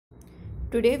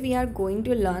Today we are going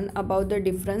to learn about the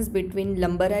difference between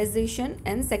lumbarization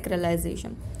and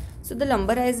sacralization. So the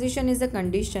lumbarization is a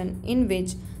condition in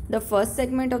which the first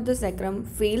segment of the sacrum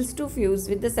fails to fuse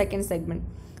with the second segment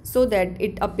so that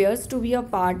it appears to be a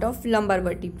part of lumbar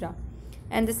vertebra.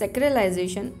 And the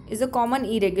sacralization is a common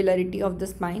irregularity of the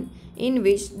spine in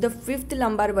which the fifth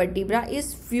lumbar vertebra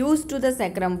is fused to the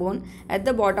sacrum bone at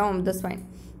the bottom of the spine.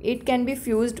 It can be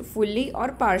fused fully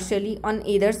or partially on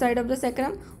either side of the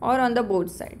sacrum or on the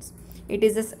both sides. It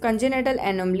is a congenital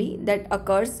anomaly that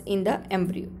occurs in the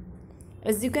embryo.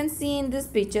 As you can see in this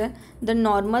picture, the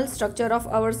normal structure of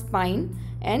our spine,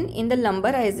 and in the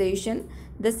lumbarization,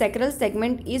 the sacral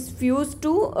segment is fused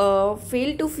to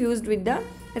fail to fuse with the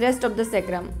rest of the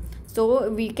sacrum. So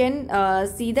we can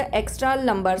see the extra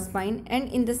lumbar spine, and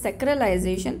in the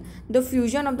sacralization, the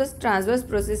fusion of the transverse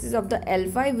processes of the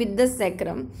L5 with the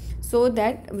sacrum so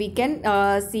that we can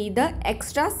see the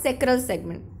extra sacral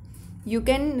segment. You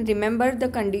can remember the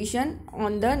condition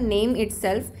on the name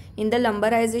itself. In the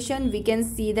lumbarization, we can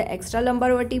see the extra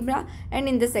lumbar vertebra, and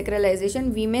in the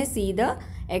sacralization, we may see the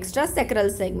extra sacral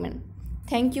segment.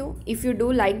 Thank you. If you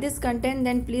do like this content,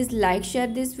 then please like, share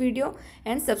this video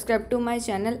and subscribe to my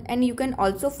channel, and you can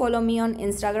also follow me on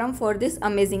Instagram for this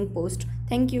amazing post.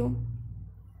 Thank you.